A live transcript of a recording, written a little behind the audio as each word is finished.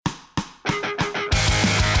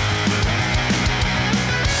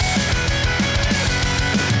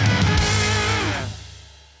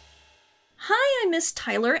Miss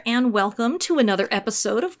Tyler, and welcome to another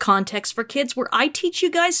episode of Context for Kids, where I teach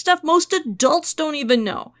you guys stuff most adults don't even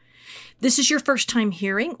know. This is your first time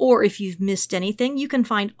hearing, or if you've missed anything, you can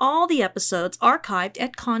find all the episodes archived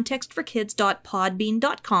at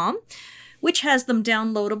contextforkids.podbean.com, which has them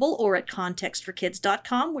downloadable, or at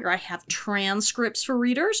contextforkids.com, where I have transcripts for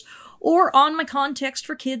readers, or on my Context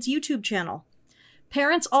for Kids YouTube channel.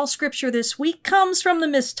 Parents, all scripture this week comes from the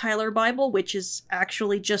Miss Tyler Bible, which is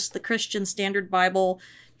actually just the Christian Standard Bible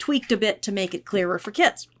tweaked a bit to make it clearer for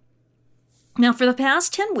kids. Now, for the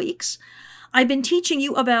past 10 weeks, I've been teaching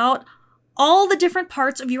you about all the different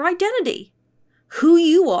parts of your identity, who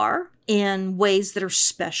you are in ways that are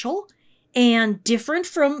special and different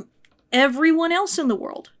from everyone else in the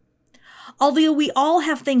world. Although we all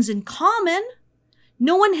have things in common,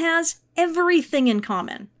 no one has everything in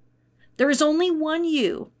common. There is only one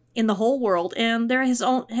you in the whole world, and there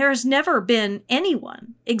has never been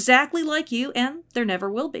anyone exactly like you, and there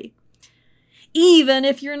never will be, even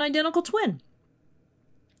if you're an identical twin.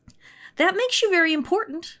 That makes you very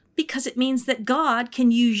important because it means that God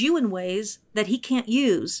can use you in ways that he can't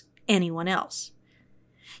use anyone else.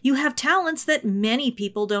 You have talents that many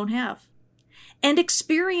people don't have, and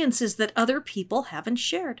experiences that other people haven't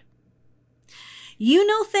shared. You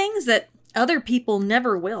know things that other people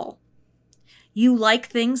never will. You like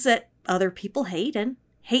things that other people hate and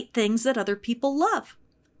hate things that other people love.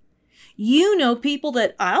 You know people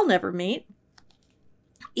that I'll never meet.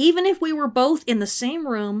 Even if we were both in the same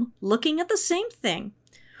room looking at the same thing,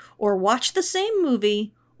 or watched the same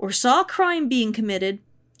movie, or saw a crime being committed,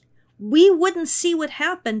 we wouldn't see what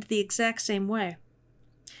happened the exact same way.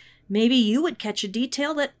 Maybe you would catch a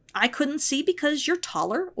detail that I couldn't see because you're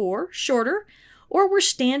taller or shorter, or we're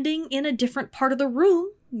standing in a different part of the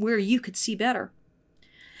room where you could see better.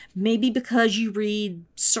 Maybe because you read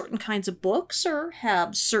certain kinds of books or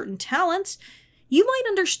have certain talents, you might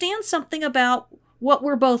understand something about what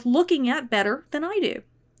we're both looking at better than I do.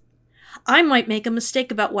 I might make a mistake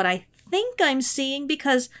about what I think I'm seeing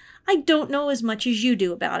because I don't know as much as you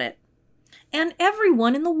do about it. And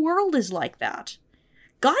everyone in the world is like that.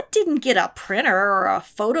 God didn't get a printer or a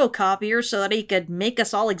photocopier so that he could make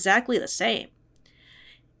us all exactly the same.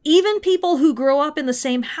 Even people who grow up in the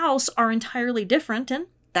same house are entirely different, and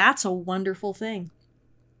that's a wonderful thing.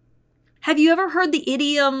 Have you ever heard the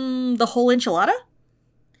idiom, the whole enchilada?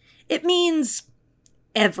 It means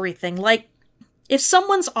everything. Like, if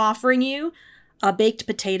someone's offering you a baked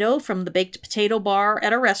potato from the baked potato bar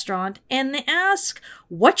at a restaurant, and they ask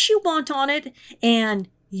what you want on it, and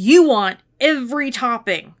you want every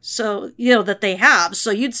topping, so, that they have. So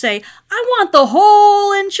you'd say, I want the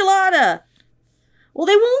whole enchilada. Well,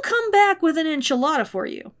 they won't come back with an enchilada for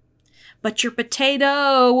you. But your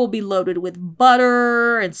potato will be loaded with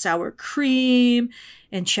butter and sour cream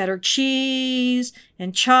and cheddar cheese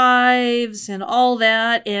and chives and all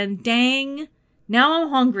that. And dang, now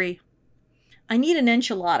I'm hungry. I need an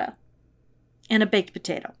enchilada and a baked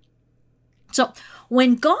potato. So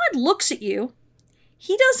when God looks at you,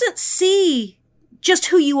 he doesn't see just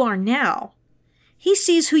who you are now. He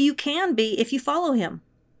sees who you can be if you follow him.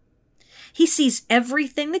 He sees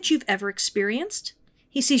everything that you've ever experienced.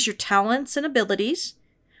 He sees your talents and abilities,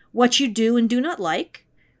 what you do and do not like,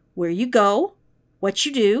 where you go, what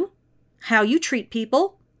you do, how you treat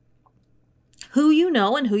people, who you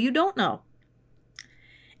know and who you don't know.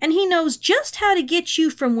 And he knows just how to get you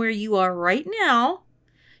from where you are right now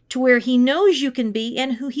to where he knows you can be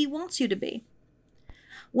and who he wants you to be.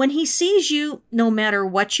 When he sees you, no matter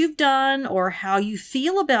what you've done or how you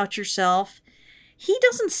feel about yourself, he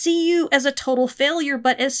doesn't see you as a total failure,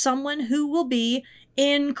 but as someone who will be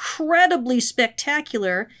incredibly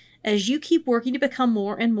spectacular as you keep working to become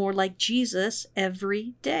more and more like Jesus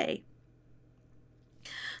every day.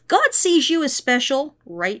 God sees you as special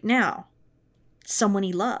right now. Someone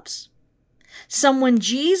he loves. Someone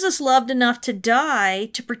Jesus loved enough to die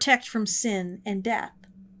to protect from sin and death.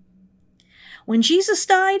 When Jesus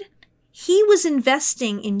died, he was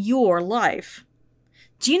investing in your life.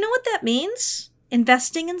 Do you know what that means?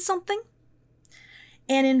 Investing in something?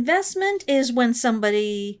 An investment is when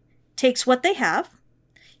somebody takes what they have,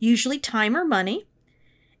 usually time or money,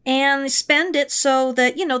 and spend it so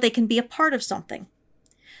that, they can be a part of something.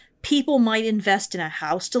 People might invest in a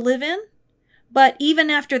house to live in, but even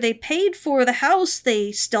after they paid for the house,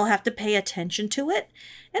 they still have to pay attention to it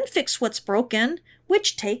and fix what's broken,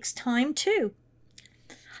 which takes time too.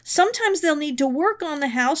 Sometimes they'll need to work on the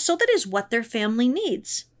house so that is what their family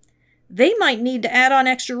needs. They might need to add on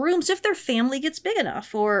extra rooms if their family gets big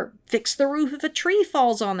enough, or fix the roof if a tree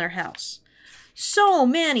falls on their house. So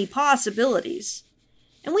many possibilities.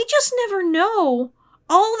 And we just never know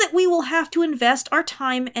all that we will have to invest our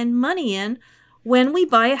time and money in when we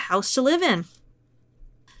buy a house to live in.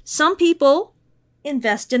 Some people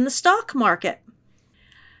invest in the stock market,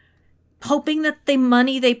 hoping that the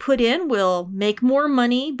money they put in will make more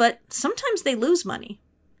money, but sometimes they lose money.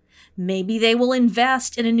 Maybe they will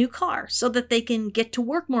invest in a new car so that they can get to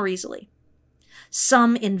work more easily.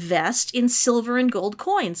 Some invest in silver and gold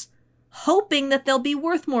coins, hoping that they'll be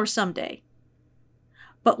worth more someday.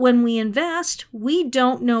 But when we invest, we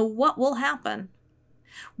don't know what will happen.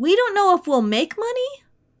 We don't know if we'll make money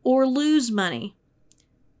or lose money.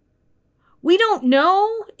 We don't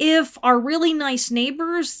know if our really nice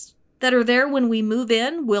neighbors that are there when we move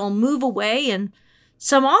in will move away and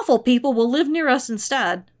some awful people will live near us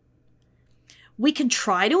instead. We can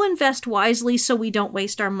try to invest wisely so we don't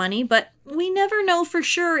waste our money, but we never know for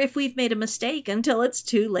sure if we've made a mistake until it's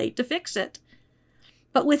too late to fix it.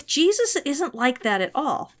 But with Jesus, it isn't like that at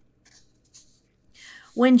all.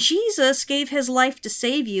 When Jesus gave his life to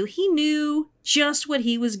save you, he knew just what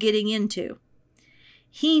he was getting into.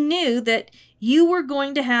 He knew that you were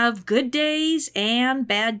going to have good days and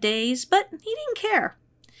bad days, but he didn't care.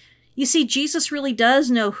 You see, Jesus really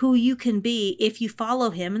does know who you can be if you follow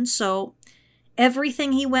him, and so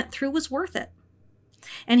everything he went through was worth it.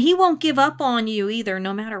 And he won't give up on you either,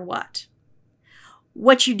 no matter what.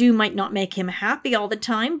 What you do might not make him happy all the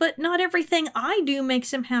time, but not everything I do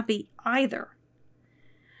makes him happy either.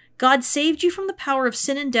 God saved you from the power of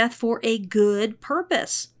sin and death for a good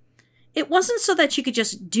purpose. It wasn't so that you could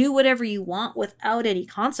just do whatever you want without any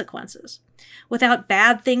consequences, without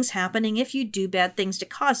bad things happening if you do bad things to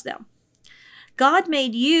cause them. God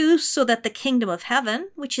made you so that the kingdom of heaven,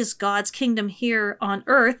 which is God's kingdom here on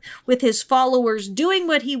earth, with his followers doing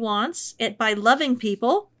what he wants by loving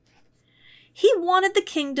people, he wanted the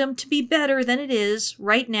kingdom to be better than it is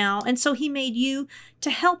right now, and so he made you to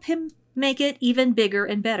help him make it even bigger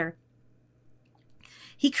and better.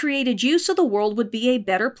 He created you so the world would be a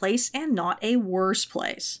better place and not a worse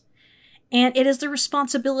place. And it is the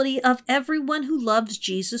responsibility of everyone who loves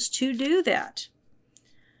Jesus to do that.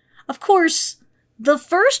 Of course, the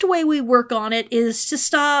first way we work on it is to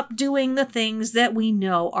stop doing the things that we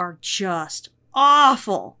know are just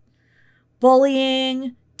awful.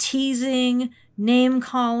 Bullying, teasing,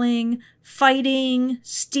 name-calling, fighting,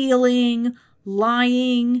 stealing,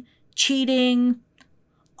 lying, cheating,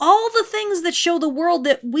 all the things that show the world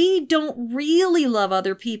that we don't really love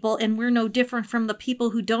other people and we're no different from the people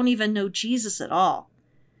who don't even know Jesus at all.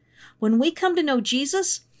 When we come to know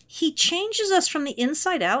Jesus, he changes us from the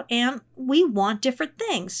inside out and we want different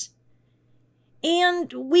things.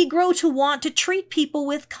 And we grow to want to treat people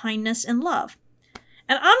with kindness and love.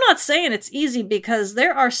 And I'm not saying it's easy because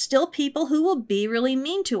there are still people who will be really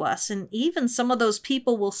mean to us. And even some of those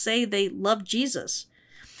people will say they love Jesus.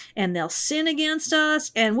 And they'll sin against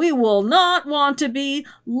us, and we will not want to be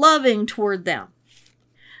loving toward them.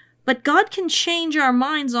 But God can change our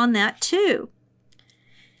minds on that too.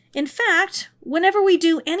 In fact, whenever we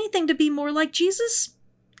do anything to be more like Jesus,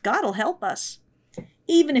 God will help us,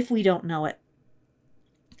 even if we don't know it.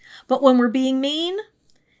 But when we're being mean,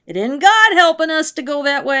 it isn't God helping us to go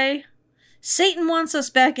that way. Satan wants us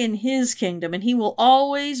back in his kingdom, and he will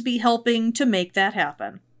always be helping to make that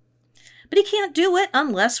happen. But he can't do it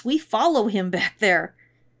unless we follow him back there.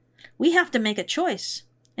 We have to make a choice.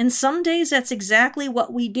 And some days that's exactly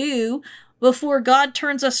what we do before God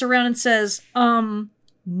turns us around and says,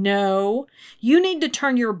 no, you need to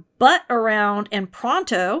turn your butt around and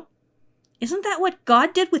pronto. Isn't that what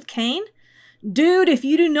God did with Cain? Dude, if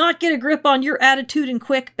you do not get a grip on your attitude and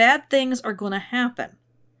quick, bad things are going to happen.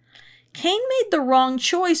 Cain made the wrong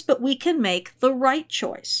choice, but we can make the right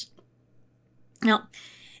choice. Now,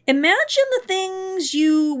 imagine the things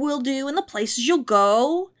you will do and the places you'll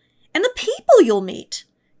go and the people you'll meet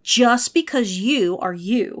just because you are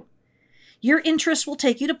you. Your interests will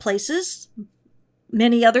take you to places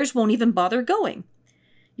many others won't even bother going.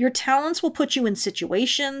 Your talents will put you in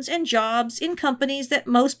situations and jobs in companies that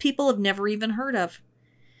most people have never even heard of.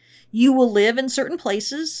 You will live in certain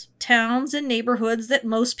places, towns, and neighborhoods that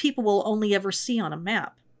most people will only ever see on a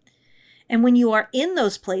map. And when you are in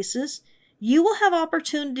those places, you will have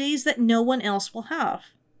opportunities that no one else will have.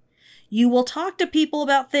 You will talk to people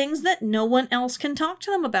about things that no one else can talk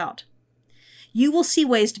to them about. You will see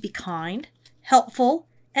ways to be kind, helpful,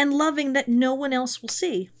 and loving that no one else will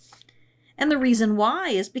see. And the reason why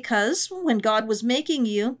is because when God was making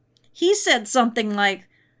you, he said something like,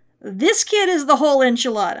 "This kid is the whole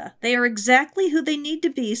enchilada. They are exactly who they need to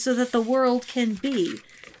be so that the world can be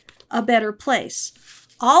a better place.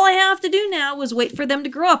 All I have to do now is wait for them to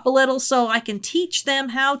grow up a little so I can teach them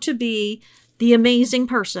how to be the amazing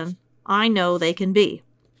person I know they can be.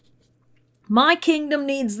 My kingdom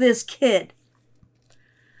needs this kid.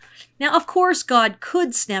 Now, of course, God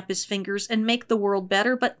could snap his fingers and make the world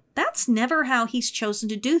better, but that's never how he's chosen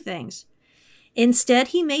to do things. Instead,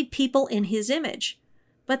 he made people in his image.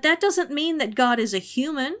 But that doesn't mean that God is a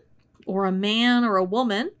human, or a man, or a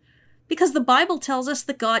woman, because the Bible tells us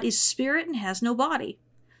that God is spirit and has no body.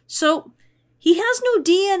 So, he has no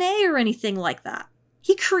DNA or anything like that.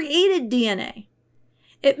 He created DNA.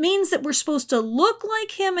 It means that we're supposed to look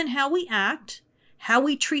like him in how we act, how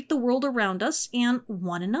we treat the world around us, and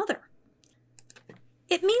one another.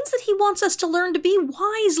 It means that he wants us to learn to be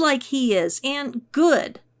wise like he is, and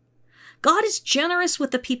good. God is generous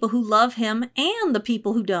with the people who love him and the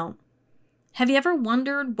people who don't. Have you ever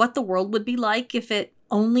wondered what the world would be like if it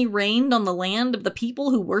only rained on the land of the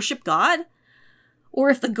people who worship God? Or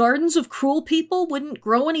if the gardens of cruel people wouldn't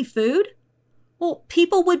grow any food? Well,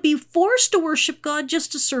 people would be forced to worship God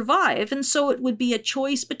just to survive, and so it would be a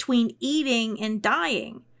choice between eating and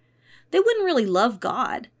dying. They wouldn't really love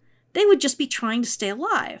God. They would just be trying to stay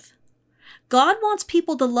alive. God wants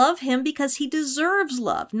people to love him because he deserves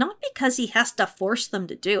love, not because he has to force them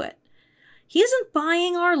to do it. He isn't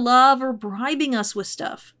buying our love or bribing us with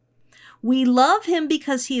stuff. We love him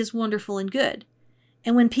because he is wonderful and good.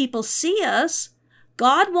 And when people see us,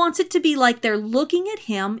 God wants it to be like they're looking at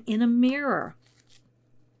him in a mirror.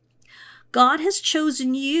 God has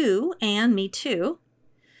chosen you, and me too,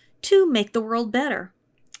 to make the world better.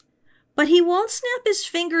 But he won't snap his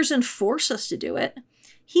fingers and force us to do it.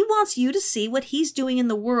 He wants you to see what he's doing in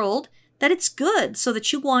the world, that it's good, so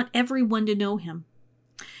that you want everyone to know him.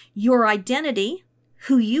 Your identity,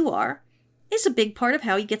 who you are, is a big part of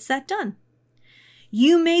how he gets that done.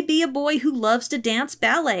 You may be a boy who loves to dance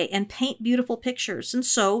ballet and paint beautiful pictures, and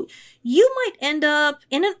so you might end up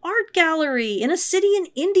in an art gallery in a city in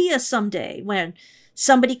India someday when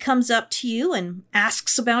somebody comes up to you and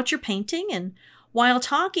asks about your painting, and while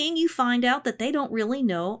talking, you find out that they don't really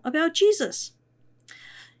know about Jesus.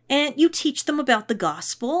 And you teach them about the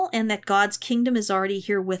gospel and that God's kingdom is already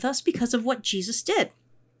here with us because of what Jesus did.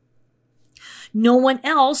 No one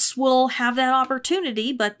else will have that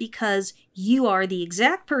opportunity, but because you are the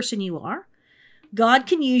exact person you are, God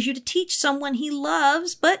can use you to teach someone he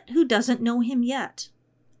loves, but who doesn't know him yet.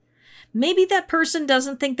 Maybe that person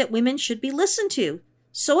doesn't think that women should be listened to,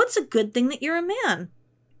 so it's a good thing that you're a man.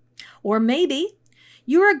 Or maybe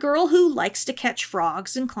you're a girl who likes to catch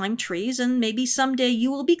frogs and climb trees, and maybe someday you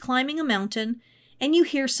will be climbing a mountain and you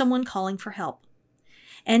hear someone calling for help.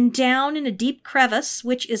 And down in a deep crevice,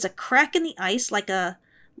 which is a crack in the ice like a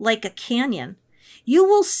canyon, you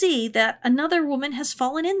will see that another woman has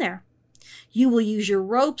fallen in there. You will use your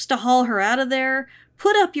ropes to haul her out of there,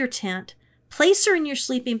 put up your tent, place her in your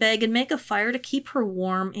sleeping bag, and make a fire to keep her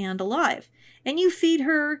warm and alive. And you feed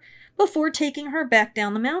her before taking her back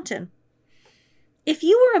down the mountain. If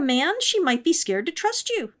you were a man, she might be scared to trust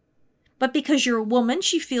you. But because you're a woman,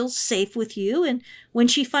 she feels safe with you, and when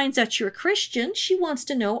she finds out you're a Christian, she wants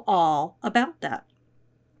to know all about that.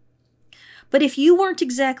 But if you weren't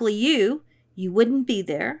exactly you, you wouldn't be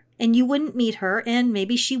there, and you wouldn't meet her, and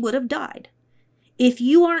maybe she would have died. If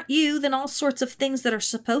you aren't you, then all sorts of things that are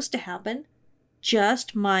supposed to happen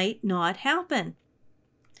just might not happen.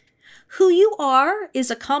 Who you are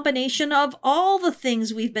is a combination of all the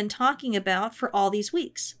things we've been talking about for all these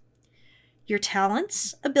weeks. Your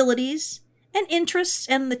talents, abilities, and interests,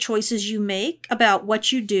 and the choices you make about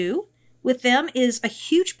what you do with them is a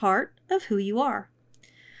huge part of who you are.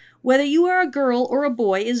 Whether you are a girl or a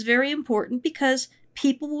boy is very important because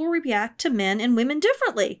people will react to men and women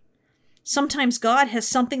differently. Sometimes God has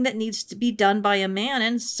something that needs to be done by a man,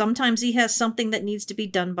 and sometimes he has something that needs to be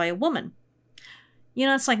done by a woman. You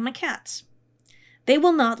know, it's like my cats. They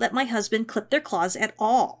will not let my husband clip their claws at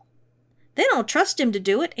all. They don't trust him to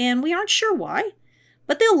do it, and we aren't sure why,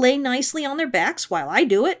 but they'll lay nicely on their backs while I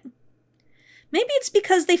do it. Maybe it's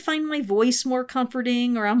because they find my voice more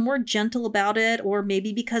comforting, or I'm more gentle about it, or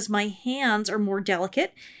maybe because my hands are more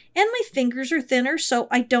delicate and my fingers are thinner so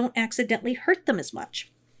I don't accidentally hurt them as much.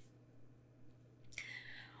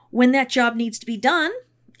 When that job needs to be done,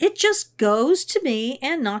 it just goes to me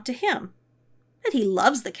and not to him. But he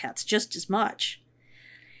loves the cats just as much.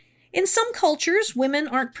 In some cultures, women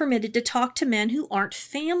aren't permitted to talk to men who aren't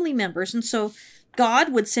family members, and so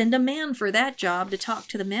God would send a man for that job to talk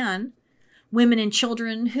to the men. Women and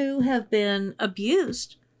children who have been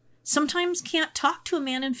abused sometimes can't talk to a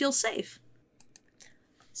man and feel safe.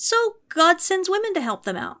 So God sends women to help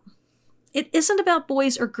them out. It isn't about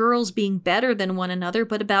boys or girls being better than one another,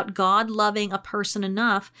 but about God loving a person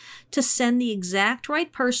enough to send the exact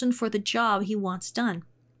right person for the job he wants done.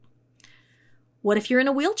 What if you're in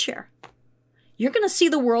a wheelchair? You're going to see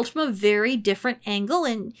the world from a very different angle,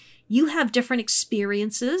 and you have different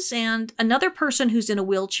experiences, and another person who's in a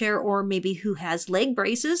wheelchair or maybe who has leg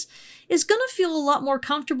braces is going to feel a lot more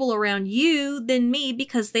comfortable around you than me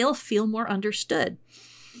because they'll feel more understood.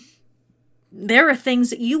 There are things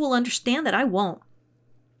that you will understand that I won't.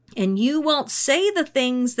 And you won't say the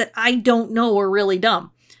things that I don't know are really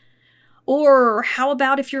dumb. Or how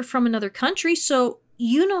about if you're from another country, so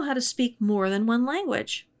you know how to speak more than one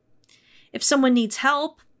language? If someone needs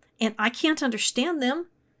help and I can't understand them,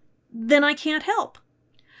 then I can't help.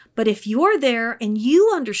 But if you're there and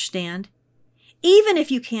you understand, even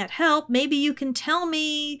if you can't help, maybe you can tell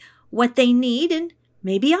me what they need and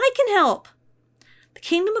maybe I can help. The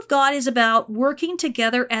kingdom of God is about working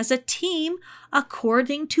together as a team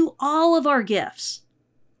according to all of our gifts.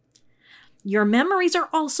 Your memories are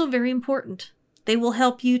also very important. They will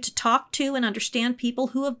help you to talk to and understand people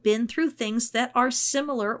who have been through things that are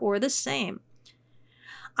similar or the same.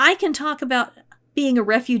 I can talk about being a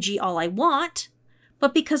refugee all I want,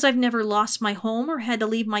 but because I've never lost my home or had to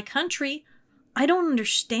leave my country, I don't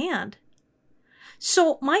understand.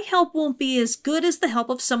 So my help won't be as good as the help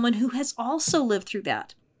of someone who has also lived through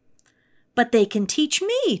that. But they can teach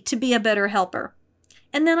me to be a better helper,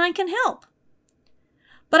 and then I can help.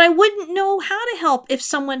 But I wouldn't know how to help if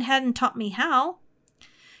someone hadn't taught me how.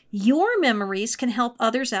 Your memories can help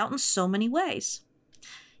others out in so many ways.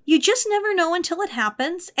 You just never know until it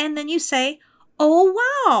happens, and then you say, "Oh,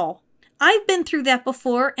 wow, I've been through that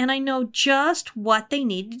before, and I know just what they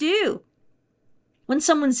need to do." When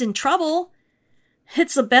someone's in trouble,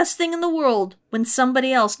 it's the best thing in the world when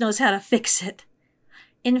somebody else knows how to fix it.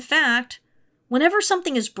 In fact, whenever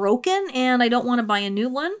something is broken and I don't want to buy a new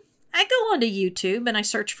one, I go onto YouTube and I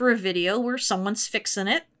search for a video where someone's fixing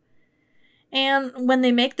it. And when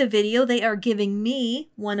they make the video, they are giving me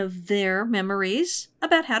one of their memories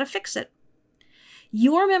about how to fix it.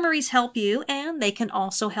 Your memories help you, and they can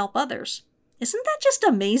also help others. Isn't that just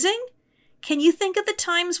amazing? Can you think of the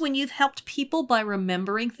times when you've helped people by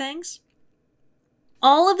remembering things?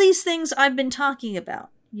 All of these things I've been talking about,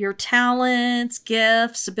 your talents,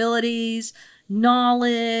 gifts, abilities,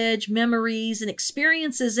 knowledge, memories, and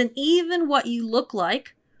experiences, and even what you look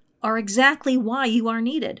like, are exactly why you are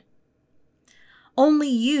needed. Only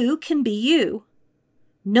you can be you.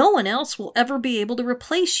 No one else will ever be able to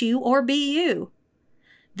replace you or be you.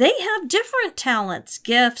 They have different talents,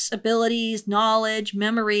 gifts, abilities, knowledge,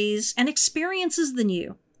 memories, and experiences than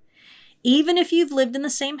you, even if you've lived in the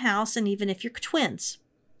same house and even if you're twins.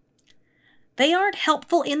 They aren't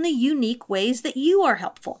helpful in the unique ways that you are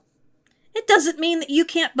helpful. It doesn't mean that you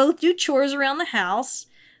can't both do chores around the house,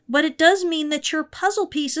 but it does mean that your puzzle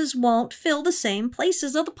pieces won't fill the same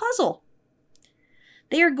places of the puzzle.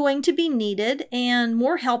 They are going to be needed and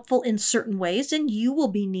more helpful in certain ways, and you will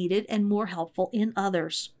be needed and more helpful in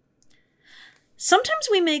others. Sometimes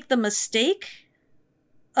we make the mistake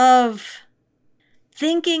of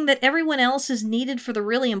thinking that everyone else is needed for the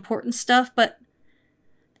really important stuff, but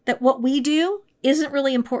that what we do isn't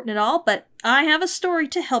really important at all. But I have a story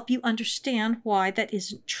to help you understand why that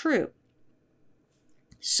isn't true.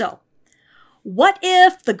 So, what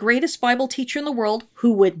if the greatest Bible teacher in the world,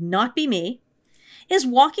 who would not be me, is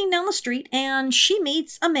walking down the street and she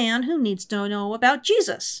meets a man who needs to know about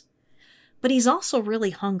Jesus, but he's also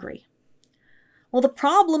really hungry? Well, the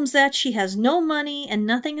problem's that she has no money and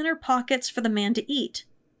nothing in her pockets for the man to eat.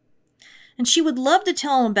 And she would love to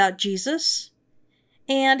tell him about Jesus,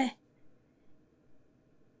 and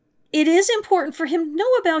it is important for him to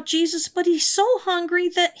know about Jesus, but he's so hungry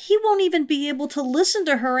that he won't even be able to listen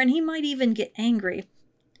to her, and he might even get angry.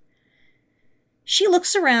 She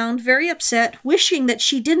looks around, very upset, wishing that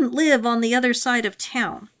she didn't live on the other side of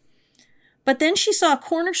town. But then she saw a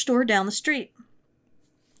corner store down the street.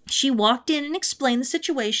 She walked in and explained the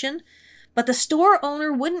situation, but the store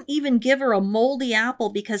owner wouldn't even give her a moldy apple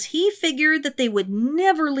because he figured that they would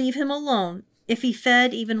never leave him alone if he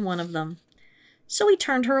fed even one of them. So he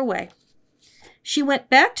turned her away. She went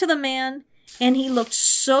back to the man, and he looked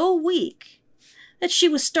so weak that she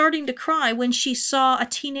was starting to cry when she saw a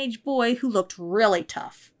teenage boy who looked really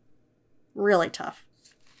tough. Really tough.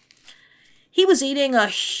 He was eating a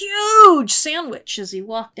huge sandwich as he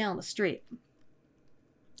walked down the street.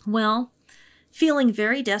 Well, feeling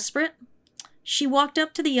very desperate, she walked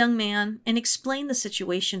up to the young man and explained the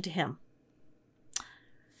situation to him.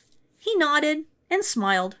 He nodded and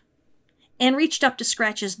smiled and reached up to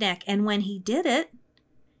scratch his neck, and when he did it,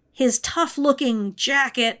 his tough-looking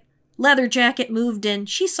leather jacket moved, and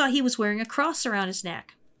she saw he was wearing a cross around his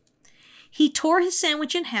neck. He tore his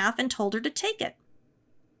sandwich in half and told her to take it.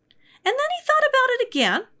 And then he thought about it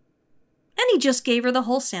again, and he just gave her the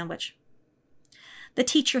whole sandwich. The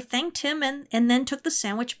teacher thanked him and then took the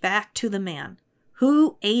sandwich back to the man,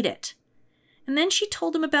 who ate it. And then she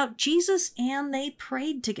told him about Jesus, and they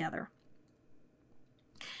prayed together.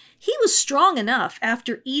 He was strong enough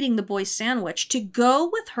after eating the boy's sandwich to go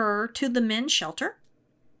with her to the men's shelter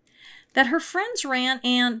that her friends ran,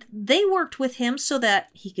 and they worked with him so that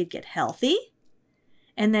he could get healthy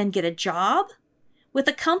and then get a job with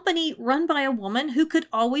a company run by a woman who could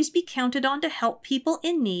always be counted on to help people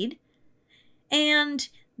in need. And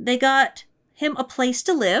they got him a place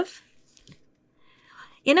to live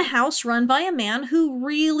in a house run by a man who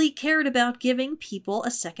really cared about giving people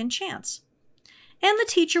a second chance. And the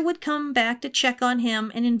teacher would come back to check on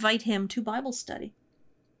him and invite him to Bible study.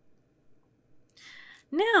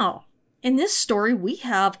 Now, in this story, we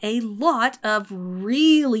have a lot of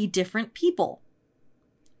really different people.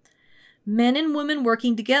 Men and women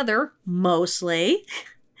working together, mostly,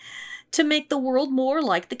 to make the world more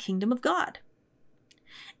like the kingdom of God.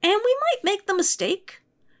 And we might make the mistake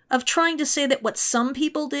of trying to say that what some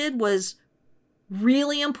people did was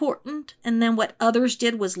really important and then what others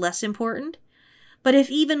did was less important. But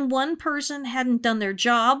if even one person hadn't done their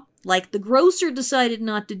job, like the grocer decided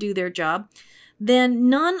not to do their job, then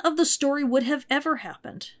none of the story would have ever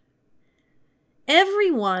happened.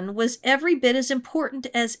 Everyone was every bit as important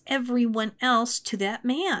as everyone else to that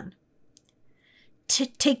man.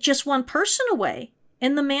 Take just one person away,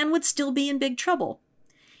 and the man would still be in big trouble.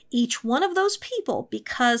 Each one of those people,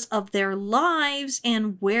 because of their lives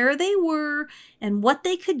and where they were and what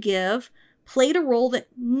they could give, played a role that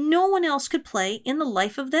no one else could play in the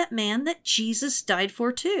life of that man that Jesus died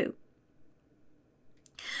for too.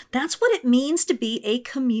 That's what it means to be a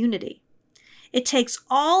community. It takes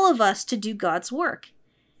all of us to do God's work.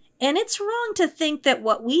 And it's wrong to think that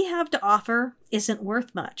what we have to offer isn't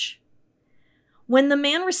worth much. When the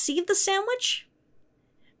man received the sandwich,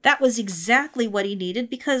 that was exactly what he needed,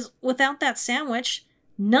 because without that sandwich,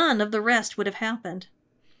 none of the rest would have happened.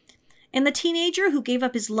 And the teenager who gave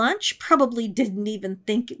up his lunch probably didn't even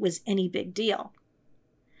think it was any big deal.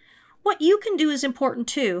 What you can do is important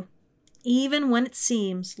too, even when it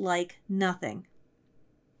seems like nothing.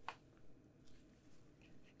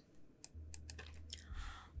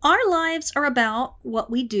 Our lives are about what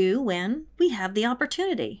we do when we have the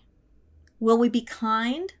opportunity. Will we be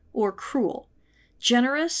kind or cruel?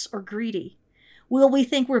 Generous or greedy? Will we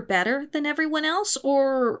think we're better than everyone else,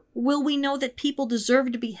 or will we know that people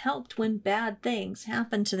deserve to be helped when bad things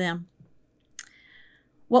happen to them?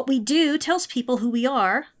 What we do tells people who we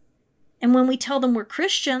are, and when we tell them we're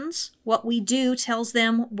Christians, what we do tells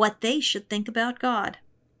them what they should think about God.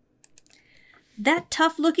 That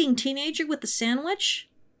tough-looking teenager with the sandwich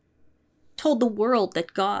told the world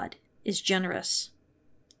that God is generous.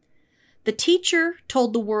 The teacher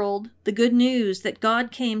told the world the good news that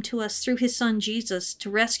God came to us through his son Jesus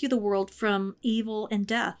to rescue the world from evil and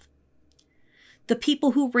death. The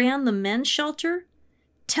people who ran the men's shelter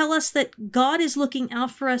tell us that God is looking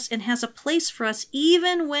out for us and has a place for us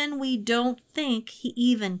even when we don't think he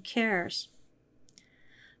even cares.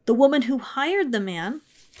 The woman who hired the man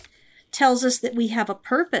tells us that we have a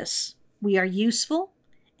purpose, we are useful,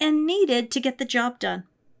 and needed to get the job done.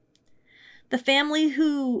 The family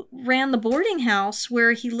who ran the boarding house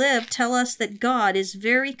where he lived tell us that God is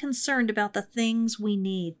very concerned about the things we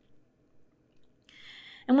need.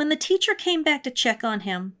 And when the teacher came back to check on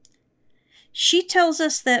him, she tells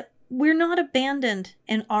us that we're not abandoned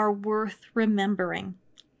and are worth remembering.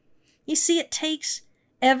 You see, it takes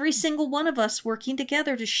every single one of us working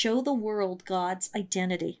together to show the world God's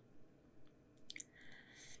identity.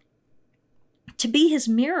 To be his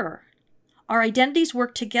mirror. Our identities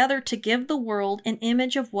work together to give the world an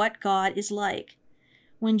image of what God is like.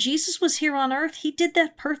 When Jesus was here on earth, he did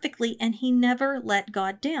that perfectly, and he never let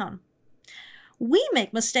God down. We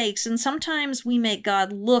make mistakes, and sometimes we make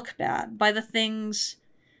God look bad by the things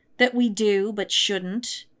that we do but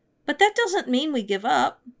shouldn't. But that doesn't mean we give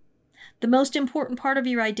up. The most important part of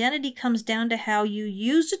your identity comes down to how you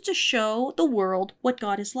use it to show the world what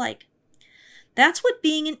God is like. That's what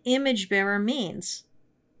being an image bearer means.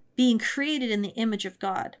 Being created in the image of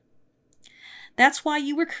God. That's why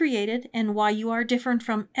you were created and why you are different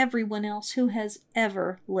from everyone else who has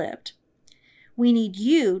ever lived. We need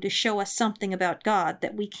you to show us something about God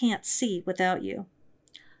that we can't see without you.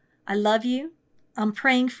 I love you. I'm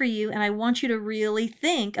praying for you, and I want you to really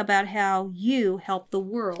think about how you help the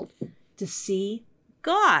world to see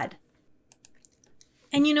God.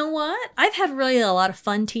 And you know what? I've had really a lot of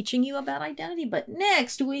fun teaching you about identity, but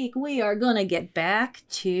next week we are going to get back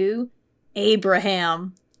to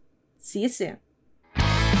Abraham. See you soon.